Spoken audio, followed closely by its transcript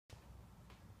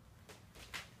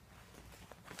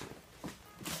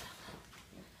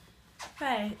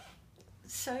Right.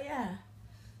 So yeah,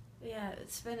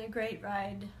 it's been a great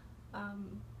ride.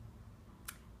 Um,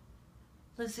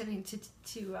 Listening to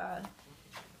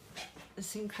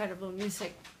this incredible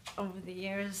music over the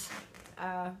years,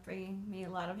 bringing me a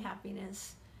lot of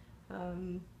happiness, a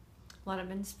lot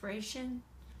of inspiration,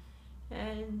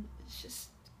 and it's just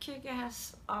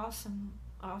kick-ass, awesome,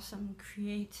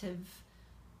 creative,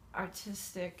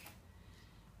 artistic,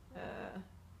 uh,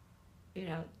 you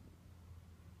know,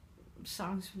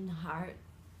 songs from the heart,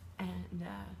 and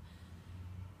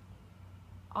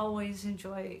always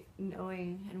enjoy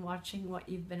knowing and watching what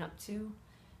you've been up to,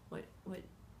 what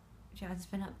Jad's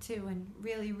been up to, and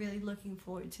really looking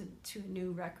forward to a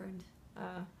new record.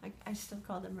 I still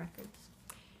call them records,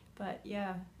 but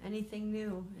yeah, anything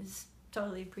new is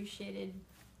totally appreciated,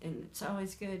 and it's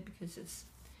always good because it's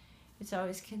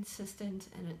always consistent,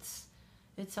 and it's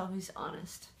always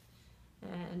honest,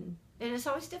 and it's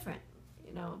always different,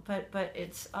 but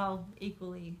it's all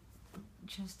equally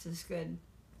just as good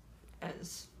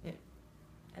as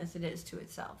it is to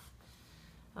itself.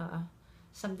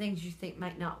 Some things you think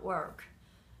might not work,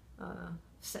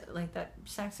 like that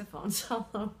saxophone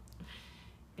solo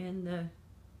in the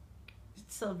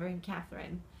Silver and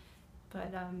Catherine,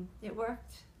 but it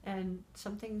worked, and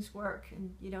some things work,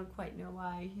 and you don't quite know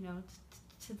why.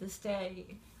 To this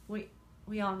day, we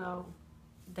all know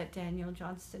that Daniel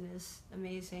Johnston is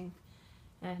amazing,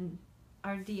 and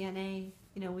our DNA,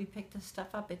 we pick this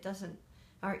stuff up. It doesn't,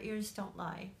 our ears don't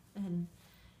lie, and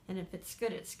if it's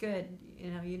good, it's good.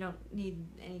 You don't need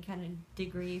any kind of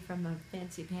degree from a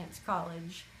fancy pants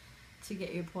college to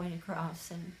get your point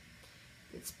across. And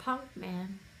it's punk,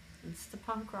 man. It's the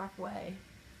punk rock way,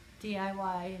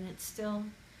 DIY, and it's still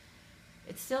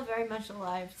very much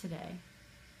alive today.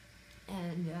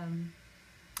 And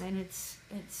it's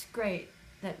great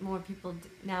that more people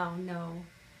now know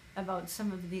about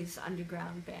some of these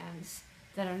underground bands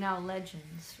that are now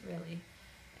legends, really.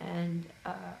 And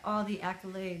all the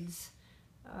accolades,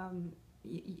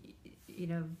 you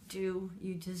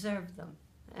deserve them.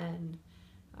 And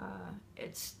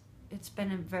it's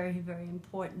been a very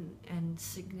important and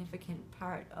significant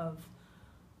part of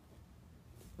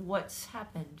what's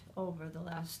happened over the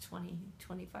last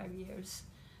 25 years,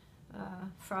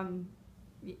 from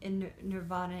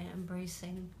Nirvana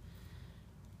embracing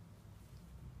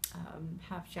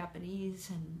half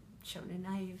Japanese and Shonen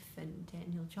Knife and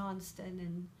Daniel Johnston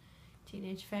and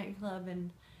Teenage Fan Club and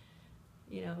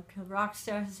Kill Rock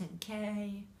Stars and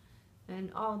K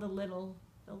and all the little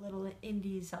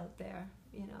indies out there.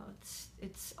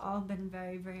 It's all been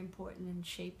very important in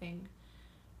shaping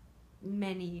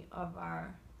many of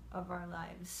our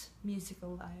lives,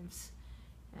 musical lives,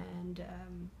 and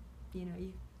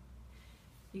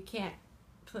you can't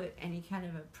put any kind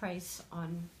of a price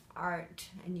on art,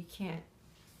 and you can't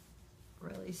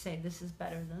really say this is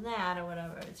better than that or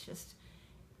whatever. It's just,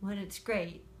 when it's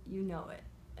great, it,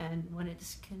 and when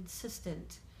it's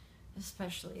consistent,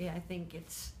 especially, I think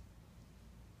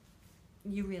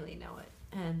you really know it.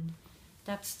 And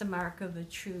that's the mark of a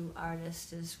true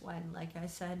artist, is when, like I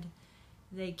said,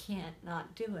 they can't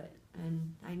not do it.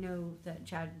 And I know that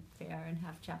Jad Fair and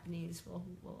Half Japanese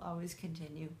will always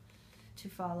continue to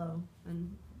follow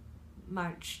and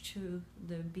march to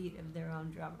the beat of their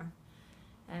own drummer.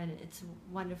 And it's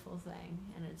a wonderful thing,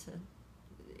 and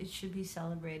it should be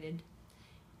celebrated,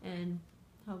 and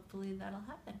hopefully that'll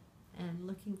happen. And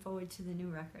looking forward to the new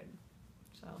record.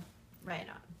 So, right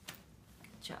on.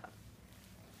 Good job.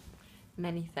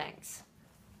 Many thanks.